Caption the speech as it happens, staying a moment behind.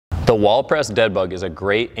The wall press dead bug is a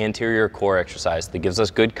great anterior core exercise that gives us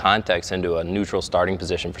good context into a neutral starting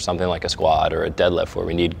position for something like a squat or a deadlift where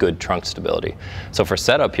we need good trunk stability. So for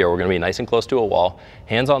setup here, we're going to be nice and close to a wall,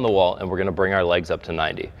 hands on the wall, and we're going to bring our legs up to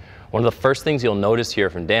 90. One of the first things you'll notice here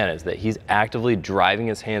from Dan is that he's actively driving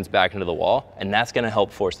his hands back into the wall, and that's going to help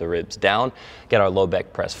force the ribs down, get our low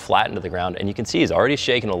back press flat into the ground, and you can see he's already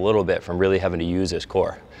shaking a little bit from really having to use his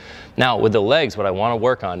core. Now with the legs, what I want to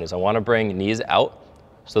work on is I want to bring knees out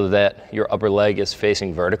so that your upper leg is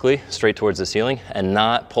facing vertically straight towards the ceiling and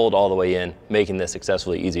not pulled all the way in, making this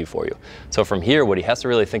successfully easy for you. So from here, what he has to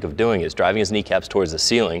really think of doing is driving his kneecaps towards the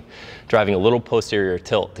ceiling, driving a little posterior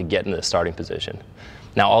tilt to get into the starting position.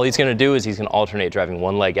 Now all he's going to do is he's going to alternate driving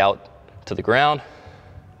one leg out to the ground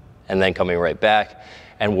and then coming right back.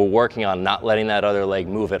 And we're working on not letting that other leg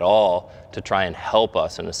move at all to try and help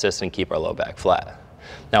us and assist and keep our low back flat.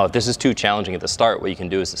 Now, if this is too challenging at the start, what you can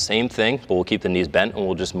do is the same thing, but we'll keep the knees bent and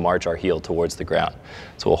we'll just march our heel towards the ground.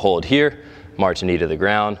 So we'll hold here, march a knee to the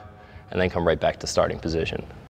ground, and then come right back to starting position.